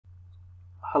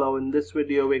Hello, in this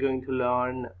video we're going to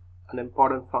learn an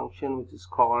important function which is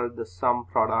called the sum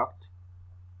product.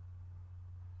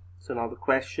 So now the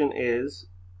question is,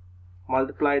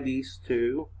 multiply these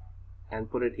two and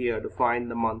put it here to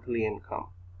find the monthly income.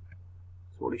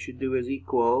 So what you should do is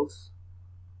equals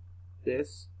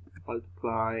this,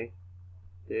 multiply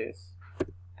this,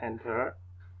 enter,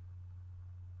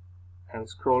 and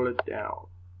scroll it down.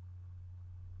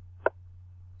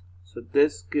 So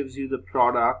this gives you the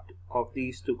product of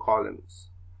these two columns.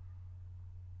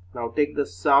 Now take the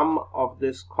sum of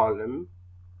this column.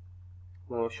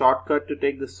 Now a shortcut to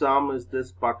take the sum is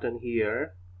this button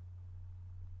here.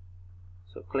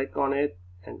 So click on it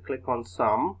and click on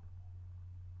sum.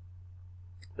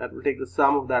 That will take the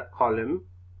sum of that column.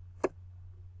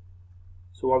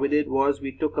 So what we did was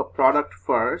we took a product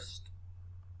first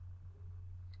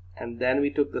and then we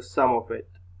took the sum of it.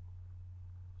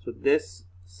 So this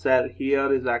cell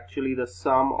here is actually the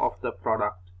sum of the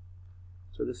product.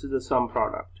 So this is the sum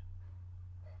product.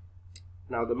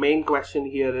 Now the main question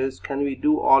here is, can we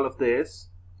do all of this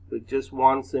with just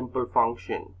one simple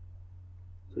function?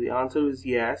 So the answer is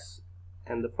yes,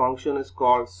 and the function is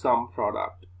called sum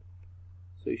product.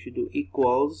 So you should do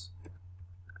equals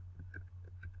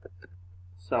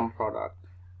sum product.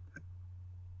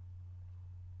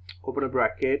 Open a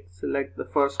bracket, select the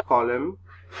first column,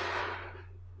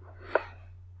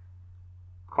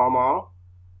 comma,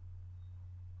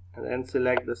 and then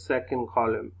select the second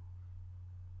column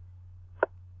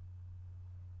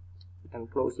and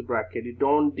close the bracket. You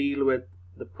don't deal with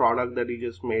the product that you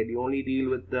just made, you only deal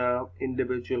with the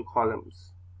individual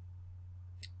columns,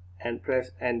 and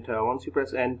press enter. Once you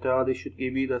press enter, this should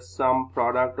give you the sum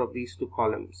product of these two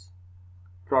columns.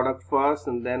 Product first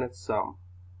and then its sum.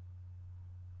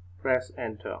 Press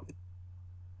enter.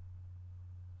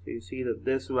 So you see that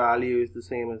this value is the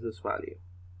same as this value.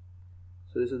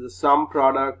 So this is the sum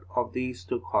product of these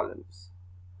two columns.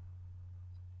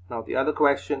 Now the other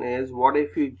question is, what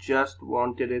if you just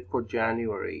wanted it for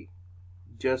January,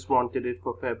 just wanted it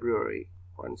for February,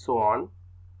 and so on?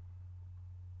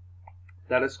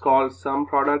 That is called sum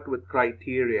product with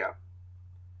criteria.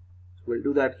 So we'll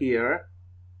do that here.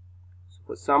 So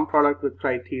for sum product with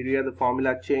criteria, the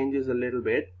formula changes a little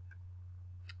bit.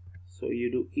 So you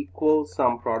do equals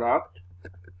sum product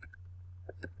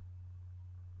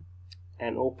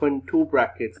and open two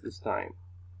brackets this time.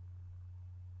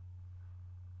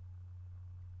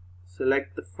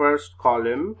 Select the first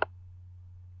column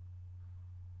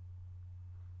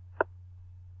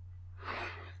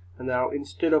and now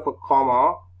instead of a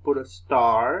comma, put a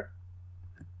star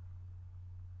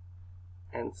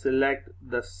and select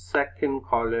the second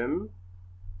column.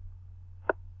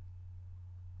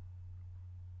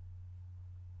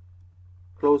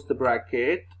 Close the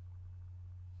bracket,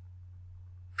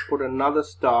 put another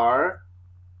star,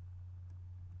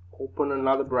 open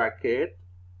another bracket.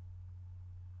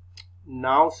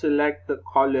 Now select the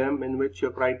column in which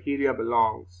your criteria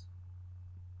belongs.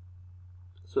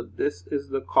 So this is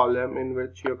the column in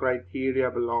which your criteria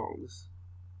belongs.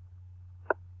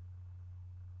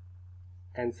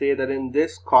 And say that in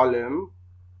this column,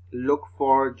 look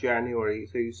for January.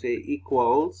 So you say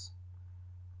equals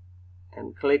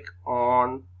and click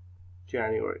on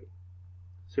January.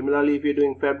 Similarly, if you're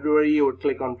doing February, you would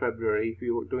click on February. If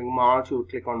you were doing March, you would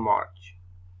click on March.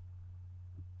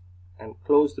 And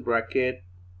close the bracket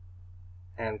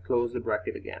and close the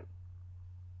bracket again.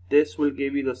 This will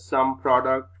give you the sum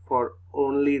product for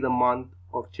only the month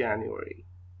of January.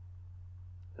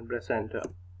 And press enter.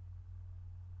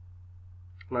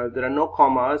 Now if there are no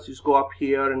commas, just go up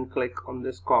here and click on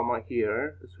this comma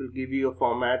here. This will give you a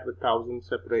format with 1000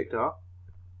 separator.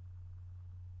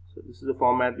 So this is the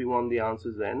format we want the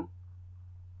answers in.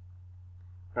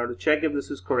 Now to check if this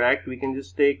is correct, we can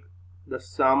just take the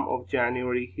sum of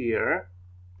January here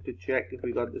to check if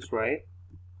we got this right.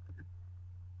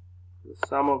 The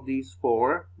sum of these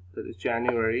four, that is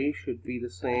January, should be the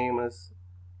same as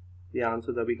the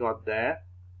answer that we got there.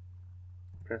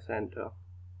 Press enter.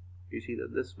 You see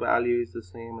that this value is the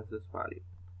same as this value.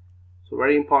 So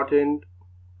very important,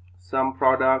 sum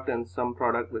product and sum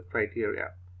product with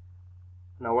criteria.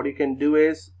 Now what you can do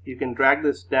is, you can drag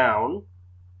this down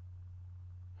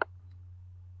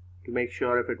to make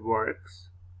sure if it works.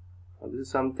 Now, this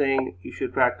is something you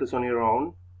should practice on your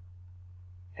own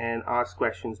and ask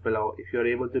questions below if you're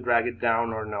able to drag it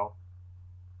down or no.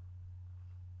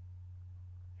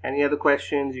 Any other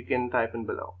questions you can type in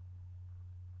below.